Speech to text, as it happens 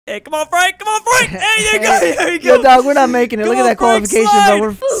Hey, come on, Frank. Come on, Frank. There you go. There you go. Yo, dog, we're not making it. Look at that qualification, bro.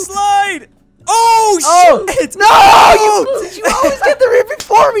 We're slide. Oh, shit. No, you always get the rip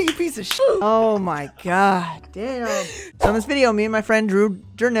before me, you piece of shit. Oh, my God. Damn. So in this video, me and my friend Drew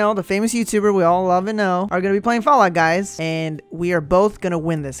Jernell, the famous YouTuber we all love and know, are going to be playing Fallout, guys. And we are both going to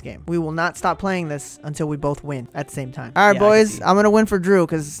win this game. We will not stop playing this until we both win at the same time. All right, boys. I'm going to win for Drew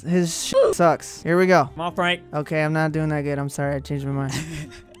because his shit sucks. Here we go. Come on, Frank. Okay, I'm not doing that good. I'm sorry. I changed my mind.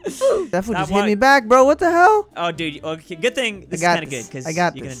 That fool just hit me back, bro. What the hell? Oh, dude. Okay, good thing this is kind of good because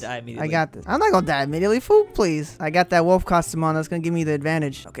you're going to die immediately. I got this. I'm not going to die immediately, fool. Please. I got that wolf costume on. That's going to give me the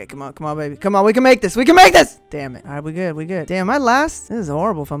advantage. Okay, come on. Come on, baby. Come on. We can make this. We can make this. Damn it. All right, we good. We good. Damn, am I last? This is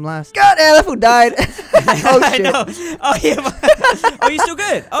horrible if I'm last. God damn, that fool died. Oh, shit. I know. Oh, yeah. Oh, you still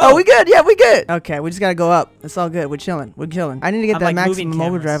good? Oh, we good. Yeah, we good. Okay, we just got to go up. It's all good. We're chilling. We're chilling. I need to get that maximum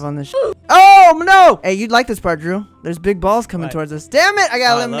overdrive on this shit. Oh, no. Hey, you'd like this part, Drew. There's big balls coming towards us. Damn it. I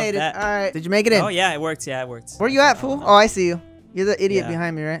got eliminated. All right. Did you make it in? Oh, yeah, it worked. Yeah, it worked. Where you at, fool? Oh, I see you. You're the idiot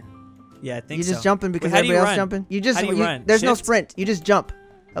behind me, right? Yeah, I think You're just jumping because everybody else jumping? You just, run? There's no sprint. You just jump.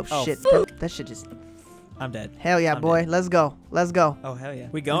 Oh, shit. That shit just... I'm dead. Hell yeah, boy. Let's go. Let's go. Oh, hell yeah.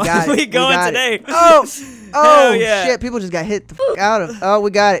 We going? We going today. Oh, shit. People just got hit the fuck out of. Oh,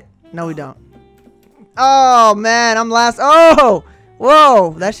 we got it. No, we don't. Oh, man. I'm last. Oh!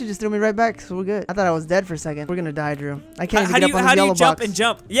 Whoa, that shit just threw me right back, so we're good. I thought I was dead for a second. We're gonna die, Drew. I can't even get up on the yellow box. How do you jump and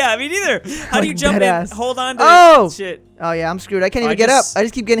jump? Yeah, me neither. How do you jump and hold on to shit? Oh, yeah, I'm screwed. I can't even get up. I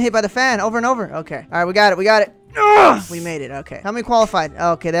just keep getting hit by the fan over and over. Okay. All right, we got it. We got it. We made it. Okay. How many qualified?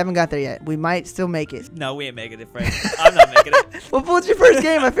 Oh, okay, they haven't got there yet. We might still make it. No, we ain't making it, Frank. I'm not making it. Well, fool, it's your first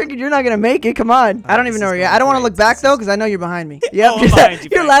game. I figured you're not going to make it. Come on. I don't even know where you're at. I don't want to look back, though, because I know you're behind me. Yep,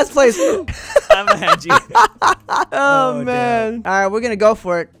 you're last place. I'm behind you. Oh, man. All right, we're going to go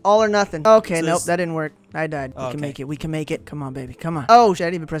for it. All or nothing. Okay, nope, that didn't work. I died. We can make it. We can make it. Come on, baby. Come on. Oh, shit, I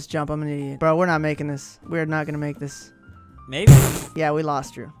didn't even press jump. I'm an idiot. Bro, we're not making this. We're not going to make this. Maybe. Yeah, we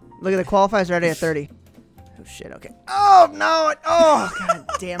lost, Drew. Look at the qualifiers already at 30. Oh, shit, okay. Oh, no. Oh, god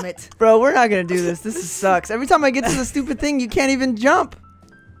damn it. Bro, we're not going to do this. This sucks. Every time I get to the stupid thing, you can't even jump.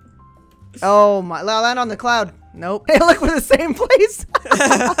 Oh, my. I'll land on the cloud. Nope. Hey, look, we're the same place.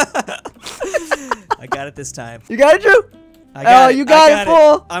 I got it this time. You got it, Drew? I got it. You got it,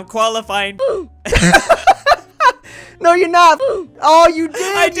 fool. I'm qualifying. No, you're not. Oh, you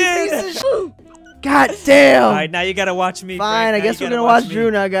did. I did. God damn. All right, now you got to watch me. Fine, I guess we're going to watch Drew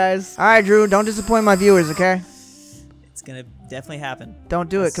now, guys. All right, Drew, don't disappoint my viewers, okay? It's going to definitely happen. Don't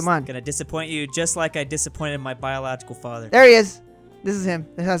do it. Come on. I'm going to disappoint you just like I disappointed my biological father. There he is. This is him.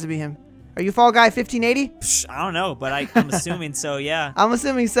 This has to be him. Are you Fall Guy 1580? Psh, I don't know, but I'm assuming so, yeah. I'm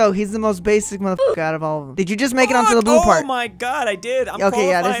assuming so. He's the most basic motherfucker out of all of them. Did you just make it onto the blue part? Oh my god, I did. I'm okay,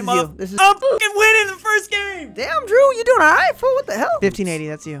 yeah, this is you. This is I'm fucking winning the first game. Damn, Drew, you doing all right, fool? What the hell? 1580,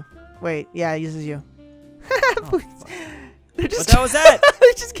 that's you. Wait, yeah, this is you. What the hell was that?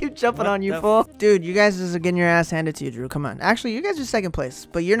 They just keep jumping on you, fool. Dude, you guys are getting your ass handed to you, Drew. Come on. Actually, you guys are second place,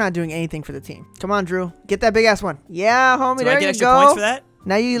 but you're not doing anything for the team. Come on, Drew. Get that big ass one. Yeah, homie, there you go. Do I get extra points for that?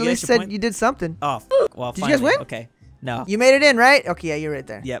 Now you at least said you did something. Oh, well, did you guys win? Okay. No. You made it in, right? Okay, yeah, you're right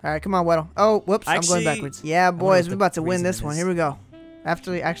there. Yep. All right, come on, Weddle. Oh, whoops, I'm going backwards. Yeah, boys, we're about to win this one. Here we go.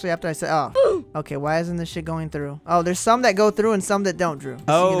 After I said, oh, okay, why isn't this shit going through? Oh, there's some that go through and some that don't, Drew.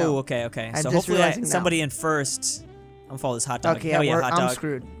 Oh, so you know. Okay. So hopefully somebody in first. I'm gonna follow this hot dog. Okay, yeah, I'm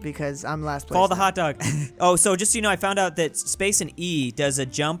screwed because I'm last place. Follow the hot dog. Oh, so just so you know, I found out that space and E does a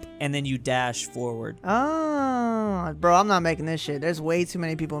jump and then you dash forward. Oh, bro, I'm not making this shit. There's way too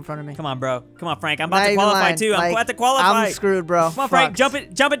many people in front of me. Come on, bro. Come on, Frank. I'm about to qualify too. I'm about to qualify. I'm screwed, bro. Come on, Frank. Jump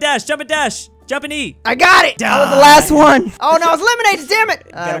it, dash, jump and dash. Jump and E. I got it. That was the last one. Oh, no, I was eliminated. Damn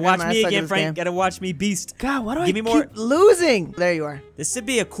it. Gotta watch me again, Frank. Gotta watch me beast. God, why do I keep losing? There you are. This should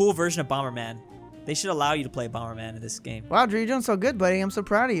be a cool version of Bomberman. They should allow you to play Bomberman in this game. Wow, Drew, you're doing so good, buddy. I'm so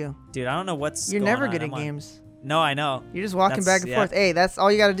proud of you. Dude, I don't know what's You're never good at games. No, I know. You're just walking back and forth. Hey, that's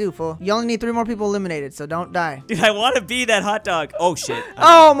all you gotta do, fool. You only need 3 more people eliminated, so don't die. Dude, I want to be that hot dog. Oh, shit.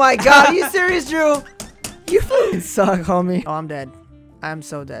 Oh, my God. Are you serious, Drew? You fucking suck, homie. Oh, I'm dead. I'm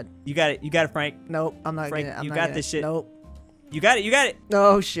so dead. You got it. You got it, Frank. Nope, I'm not Frank, getting it. you got this shit. Nope. You got it. You got it.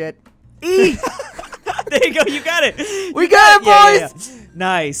 Oh, shit. E! There you go. You got it. We got it, boys. Yeah.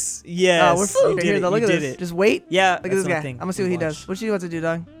 Nice. Yes. We're fucking here, though. Look at this. Just wait. Yeah. Look at this guy. I'm gonna see what he does. What you want to do,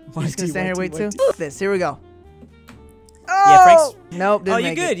 dog? You just gonna stand here and wait too? This. Here we go. Oh! Yeah, Frank's. Nope. Oh,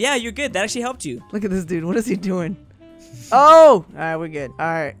 you're good. Yeah, you're good. That actually helped you. Look at this dude. What is he doing? Oh! All right, we're good.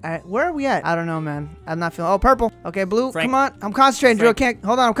 All right. Where are we at? I don't know, man. I'm not feeling. Oh, purple. Okay, blue. Frank. Come on. I'm concentrating, Drew. I can't.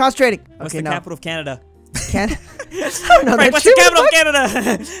 Hold on. I'm concentrating. What's the capital of Canada? Frank, what's the capital of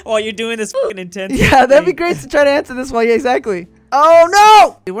Canada? While you're doing this fucking intense. Yeah, that'd be great to try to answer this while. Yeah, exactly. Oh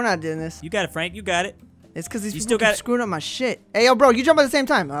no! Dude, we're not doing this. You got it, Frank. You got it. It's because these You people still keep got it. screwing up my shit. Hey, yo, bro, you jump at the same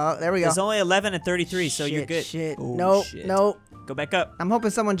time. Oh, there we go. There's only 11 and 33, so you're good. Shit. Oh, Nope. shit. Nope. Go back up. I'm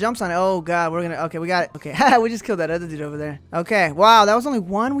hoping someone jumps on it. Oh god, we're gonna. Okay, we got it. Okay, we just killed that other dude over there. Okay, wow, that was only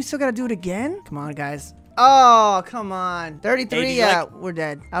one. We still gotta do it again. Come on, guys. Oh, come on. 33. Hey, Yeah, we're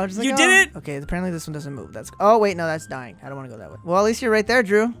dead. I was just like, You oh. did it? Okay, apparently this one doesn't move. That's. Oh wait, no, that's dying. I don't want to go that way. Well, at least you're right there,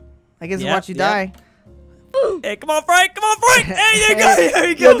 Drew. I guess Yep, watch you yep. die. Hey, come on, Frank. Come on, Frank. Hey, there you go. There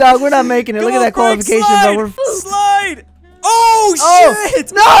you go. Yo, dog, we're not making it. Come Look at on, that Frank, qualification, slide. bro. We're. Slide. Oh,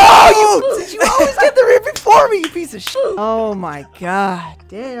 shit. No! You always get the rip before me, you piece of shit. Oh my god.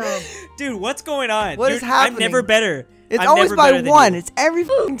 Damn. Dude, what's going on? What Dude, is happening? I'm never better. It's I'm always never by better than one. you. It's every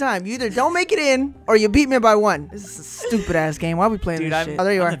fucking time. You either don't make it in or you beat me by one. This is a stupid ass game. Why are we playing Dude, this I'm, shit? Oh,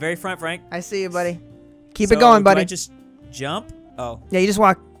 there you I'm are. the very front, Frank. I see you, buddy. Keep So, it going, do buddy. I just jump? Oh. Yeah, you just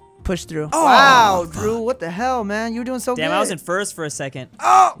want to push through. Oh, wow, fuck. Drew, what the hell, man? You were doing so good. Damn, I was in first for a second.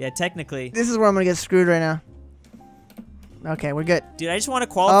 Oh! Yeah, technically. This is where I'm going to get screwed right now. Okay, we're good. Dude, I just want to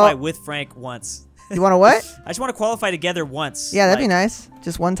qualify Oh. with Frank once. You want to what? I just want to qualify together once. Yeah, that'd be Like, nice.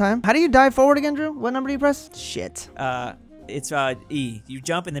 Just one time. How do you dive forward again, Drew? What number do you press? Shit. It's E. You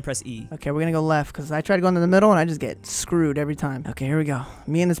jump and then press E. Okay, we're going to go left because I try to go into the middle and I just get screwed every time. Okay, here we go.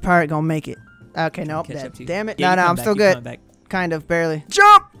 Me and this pirate going to make it. Okay, nope. Catch Dead. up to you. Damn it. Yeah, you No, come I'm back, still you good. come back. Kind of, barely.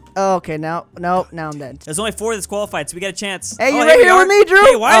 Jump! Okay, now I'm dead. There's only 4 that's qualified, so we got a chance. Hey, you Oh, right we here are. with me, Drew?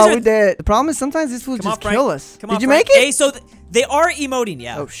 Hey, why oh, is we it? did. The problem is sometimes this will Come on, just Frank. kill us. Come on, Did you Frank. make it? Hey, so they are emoting,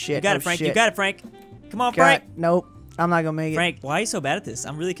 yeah. Oh, shit. You got Oh, it, Frank. shit. You got it, Frank. Come on, God, Frank. nope. I'm not gonna make it. Frank, why are you so bad at this?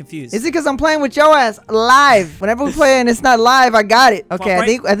 I'm really confused. Is it because I'm playing with your ass live? Whenever we play and it's not live, I got it. Okay,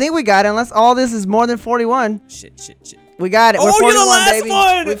 on, I think we got it. Unless all this is more than 41. Shit. We got it. Oh, We're 41, you're the last baby.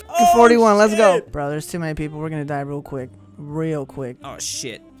 one! We're Oh, 41. Let's go, shit. bro. There's too many people. We're gonna die real quick. Real quick. Oh,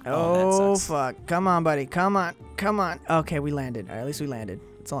 shit. Oh, that sucks. fuck. Come on, buddy. Come on. Okay, we landed. All right, at least we landed.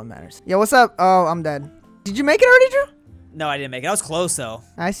 That's all that matters. Yo, what's up? Oh, I'm dead. Did you make it already, Drew? No, I didn't make it. I was close, though.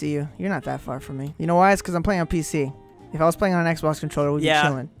 I see you. You're not that far from me. You know why? It's because I'm playing on PC. If I was playing on an Xbox controller, we'd Yeah. be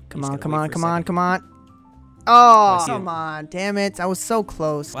chilling. Come You on, just come gotta on, wait for come a on, second. come on. I Oh, see come on. Damn it. I was so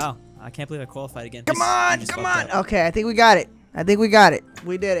close. Wow. I can't believe I qualified again. Come You on, just come fucked on. up. Okay, I think we got it.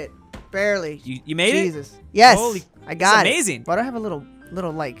 We did it. Barely. You made it? Jesus. Yes. Holy- I got it. amazing. But I have a little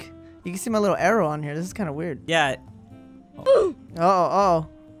like, you can see my little arrow on here. This is kind of weird. Yeah.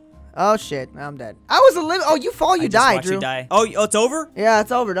 Oh, shit. I'm dead. I was a little. Oh, you fall, you I just die, watched Drew. you die. Oh, it's over? Yeah,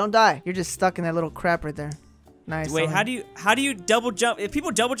 it's over. Don't die. You're just stuck in that little crap right there. Nice. Wait, Owen. how do you double jump? If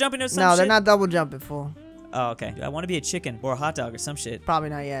people double jump into some No, shit? they're not double jumping, fool. Oh, okay. I want to be a chicken or a hot dog or some shit. Probably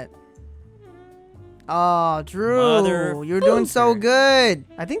not yet. Oh, Drew, Mother you're doing so fucker. good.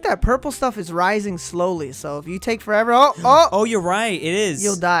 I think that purple stuff is rising slowly. So if you take forever, oh, Oh, you're right. It is.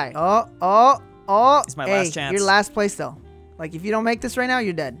 you'll die. Oh. It's my Hey, last chance. you're last place though. Like if you don't make this right now,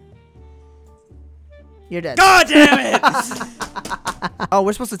 you're dead. You're dead. God damn it! Oh,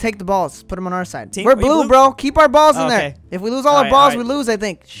 we're supposed to take the balls. Put them on our side. Team- We're are you blue, blue? bro. Keep our balls in Oh, there. okay. If we lose all our Alright, balls, alright. we lose, I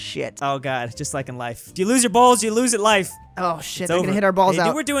think. Shit. Oh god, just like in life. If you lose your balls, you lose at life. Oh, shit. It's They're going over. to hit our balls Hey, out.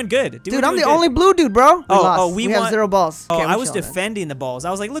 Dude, we're doing good. Dude, I'm the only blue dude, bro. We lost. we have want- 0 balls. Oh, Okay, I we're was chilling then. defending the balls.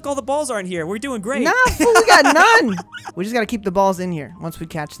 I was like, look, all the balls aren't here. We're doing great. Nah, fool, we got none. We just got to keep the balls in here once we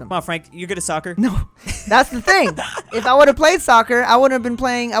catch them. Come on, Frank. You're good at soccer. No, that's the thing. If I would have played soccer, I wouldn't have been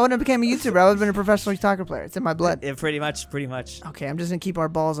playing. I wouldn't have become a YouTuber. I would have been a professional soccer player. It's in my blood. Yeah, pretty much. Okay, I'm just going to keep our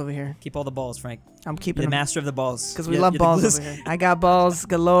balls over here. Keep all the balls, Frank. I'm You're keeping the them. master of the balls. Because we You're- love you're the balls blues. over here. I got balls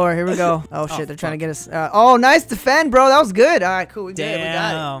galore. Here we go. Oh, shit. Oh, They're trying to fuck. get us. Oh, nice defend, bro. That was good. All right, cool. We did it. We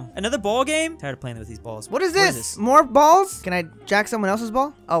got it. Damn. Another ball game? Tired of playing with these balls. What is this? More balls? Can I jack someone else's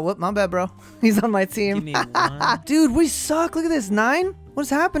ball? Oh, whoop. My bad, bro. He's on my team. Give me one. Dude, we suck. Look at this. 9? What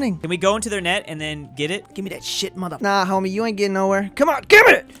is happening? Can we go into their net and then get it? Give me that shit, mother. Nah, homie, you ain't getting nowhere. Come on, give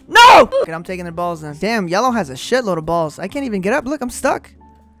me it. No! Okay, I'm taking their balls then. Damn, yellow has a shitload of balls. I can't even get up. Look, I'm stuck.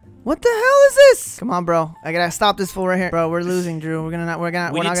 What the hell is this? Come on, bro. I gotta stop this fool right here. Bro, we're losing, Drew. We're not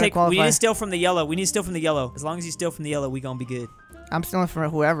gonna qualify. We need to steal from the yellow. We need to steal from the yellow. As long as you steal from the yellow, we gonna be good. I'm stealing from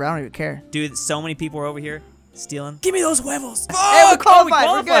whoever. I don't even care. Dude, so many people are over here stealing. Give me those huevos. Hey, we Fuck! qualified.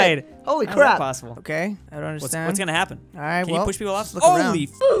 Oh, We're good. Holy How's crap. that possible? Okay, I don't understand. What's gonna happen? All right, Can well, you push people off? just look Holy around.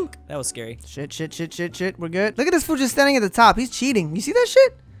 fuck! That was scary. Shit. We're good. Look at this fool just standing at the top. He's cheating. You see that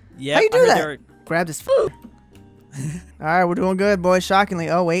shit? Yeah. How you do that? Grab this. All right, we're doing good, boys. Shockingly.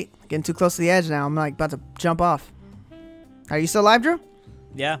 Oh, wait. Getting too close to the edge now. I'm like about to jump off. Are you still alive, Drew?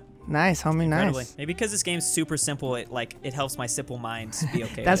 Yeah. Nice, homie. Incredibly. Nice. Maybe because this game's super simple, it helps my simple mind be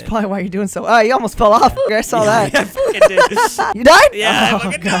okay. That's with probably why you're doing so. Oh, you almost fell off. I saw it. Yeah, I that. fucking did. You died? Yeah, I Oh,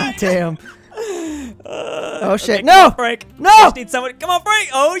 fucking God died. damn. Oh shit! Okay, No! come on, Frank. No! I just need someone. Come on, Frank.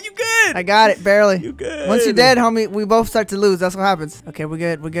 Oh, you good? I got it, barely. You good? Once you're dead, homie, we both start to lose. That's what happens. Okay, we're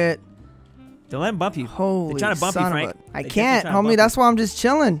good. We're good. Don't let him bump you. Holy They're trying to bump you, son of Frank. a- I They can't, definitely trying to homie. bump That's why I'm just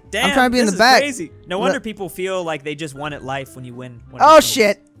chilling. Damn, I'm trying to be in this the is back. Crazy. No wonder people feel like they just won at life when you win. one of Oh these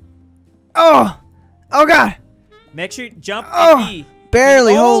games. shit! Oh! Oh god! Make sure you jump Oh! and E.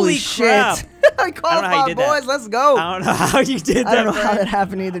 Barely. Holy Holy crap. shit! I I don't know how you qualified, did that. boys. Let's go. I don't know how you did that. I don't know how Frank. that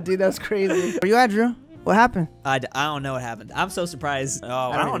happened either, dude. That was crazy. Where you at, Drew? What happened? I don't know what happened. I'm so surprised. Oh, I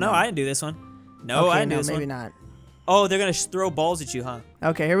don't don't even know. know. I didn't do this one. No, Okay, I didn't do this maybe one. not. Oh, they're gonna throw balls at you, huh?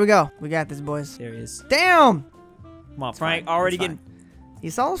 Okay, here we go. We got this, boys. There he is. Damn! Come on, It's Frank. fine, Already it's getting. fine.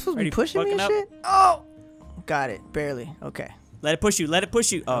 He's all supposed to be Already pushing me and fucking up. shit? Oh! Got it. Barely. Okay. Let it push you. Let it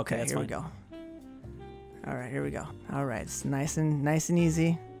push you. Oh, okay, that's here fine. we go. All right, here we go. All right, it's nice and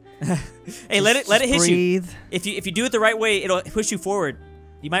easy. Hey, let it hit you. breathe. If you do it the right way, it'll push you forward.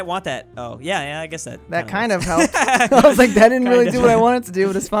 You might want that. Oh, yeah, I guess that. That kind works. of helped. I was like, that didn't really Kinda. do what I wanted to do,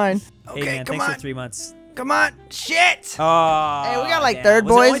 but it's fine. Hey, Okay, man, come thanks on. for 3 months. Come on. Shit! Oh. Hey, we got, like, damn. third,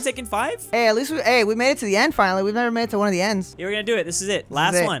 Was it boys. only taking 5? Hey, at least we made it to the end finally. We've never made it to one of the ends. Yeah, we're gonna do it. This is it. is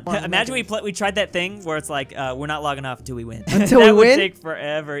Last it. one. Come on, Imagine make we tried that thing where it's like we're not logging off until we win. Until that we would win? take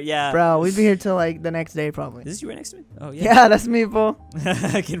forever. Yeah. Bro, we'd be here till like the next day probably. Is this you right next to me? Oh yeah. Yeah, that's me, fool.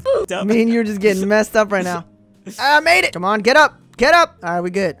 Getting f***ed up. Me and you are just getting messed up right now. I made it. Come on, get up. Get up. All right, we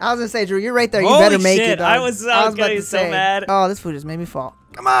good. I was gonna say, Drew, you're right there. You Holy better make shit, it, dog. I was about getting to so say. mad. Oh, this food just made me fall.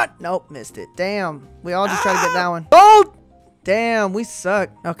 Come on. Nope, missed it. Damn. We all just tried to get that one. Gold. Damn, we suck.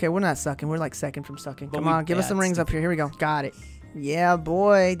 Okay, we're not sucking. We're like second from sucking. But Come we- on, give us yeah, some it's rings up here. Here we go. Got it. Yeah,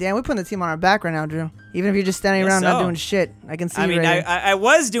 boy. Damn, we're putting the team on our back right now, Drew. Even if you're just standing Guess around not so. doing shit. I can see I you mean, right here. I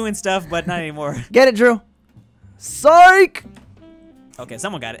was doing stuff, but not anymore. Get it, Drew. Psych. Okay,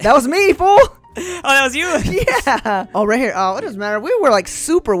 someone got it. That was me, fool. Oh, that was you. Yeah. Oh, right here. Oh, it doesn't matter. We were like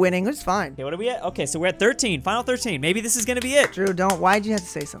super winning. It's fine. Okay, what are we at? Okay, so we're at 13. Final 13. Maybe this is gonna be it. Drew, don't. Why'd you have to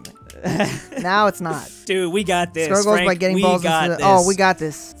say something? Now it's not. Dude, we got this. Score goals Frank, by getting we balls got into the. this. Oh, we got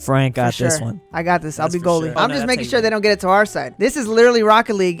this. Frank got For this sure. one. I got this. I'll That's be for goalie. sure. Oh, I'm no, just that's making how sure you they win. don't get it to our side. This is literally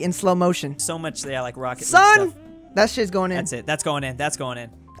Rocket League in slow motion. So much, yeah, like Rocket League Son, stuff. that shit's going in. That's it. That's going in. That's going in.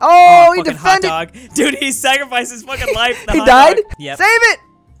 Oh, he fucking hot defended. dog. Dude, he sacrificed his fucking life. The He hot died. dog. Yep. Save it.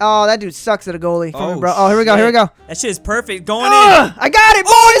 Oh, that dude sucks at a goalie. For me, Oh, bro. Oh, here we go. Here we shit. go. That shit is perfect. Going in. I got it,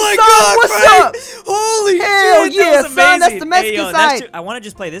 boys. Oh my son. God, What's Frank. up? Holy Hell shit, yeah, that was son, that's amazing. the Mexican Hey, yo, side. I want to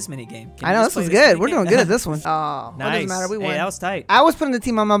just play this mini game. Can I we know just this was play good. mini We're game? doing good at this one. Oh, it Nice. doesn't matter. We won. Hey, that was tight. I was putting the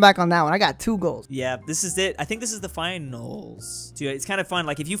team on my back on that one. I got 2 goals. Yeah, this is it. I think this is the finals. Dude, it's kind of fun.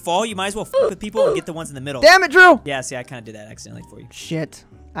 Like, if you fall, you might as well f with people and get the ones in the middle. Damn it, Drew. Yeah, see, I kind of did that accidentally for you. Shit.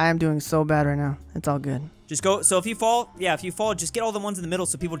 I am doing so bad right now. It's all good. Just go. So if you fall, just get all the ones in the middle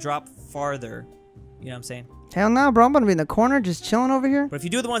so people drop farther. You know what I'm saying? Hell no, bro. I'm going to be in the corner just chilling over here. But if you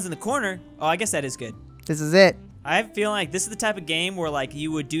do the ones in the corner, oh, I guess that is good. This is it. I feel like this is the type of game where, like,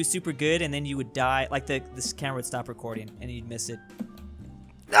 you would do super good and then you would die. Like, this camera would stop recording and you'd miss it.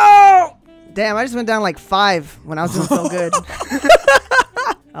 No! Damn, I just went down like 5 when I was doing so good.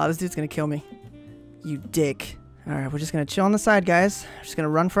 Oh, this dude's going to kill me. You dick. All right, we're just going to chill on the side, guys. We're just going to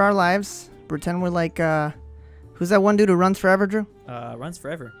run for our lives. Pretend we're like, who's that one dude who runs forever, Drew? Runs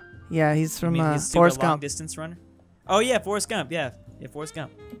forever. Yeah, he's from You mean he's Forrest super long Gump. distance runner? Oh, yeah, Forrest Gump. Yeah, Forrest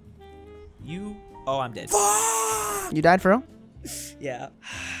Gump. Oh, I'm dead. You died for real? Yeah.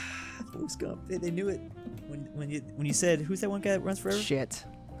 Forrest Gump. They knew it when you said, who's that one guy that runs forever? Shit.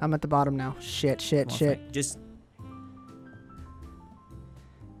 I'm at the bottom now. Shit. Come on, Frank. Just.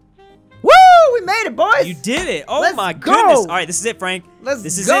 Woo! We made it, boys! You did it! Oh Let's my go. goodness! All right, this is it, Frank.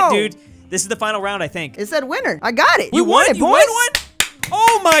 This is go. it, dude. This is the final round, I think. It said winner. I got it. You we won it, You boys. won one?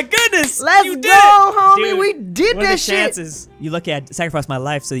 Oh my goodness! Let's you did go, it. homie. Dude, We did what are the that shit. chances? You lucky I sacrificed my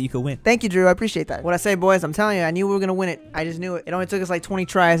life so that you could win. Thank you, Drew. I appreciate that. What I say, boys, I'm telling you, I knew we were going to win it. I just knew it. It only took us like 20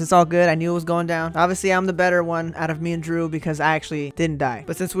 tries. It's all good. I knew it was going down. Obviously, I'm the better one out of me and Drew because I actually didn't die.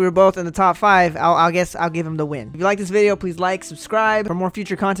 But since we were both in the top 5, I guess I'll give him the win. If you like this video, please like, subscribe for more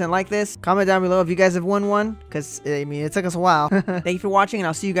future content like this. Comment down below if you guys have won one because, I mean, it took us a while. Thank you for watching, and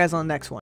I'll see you guys on the next one.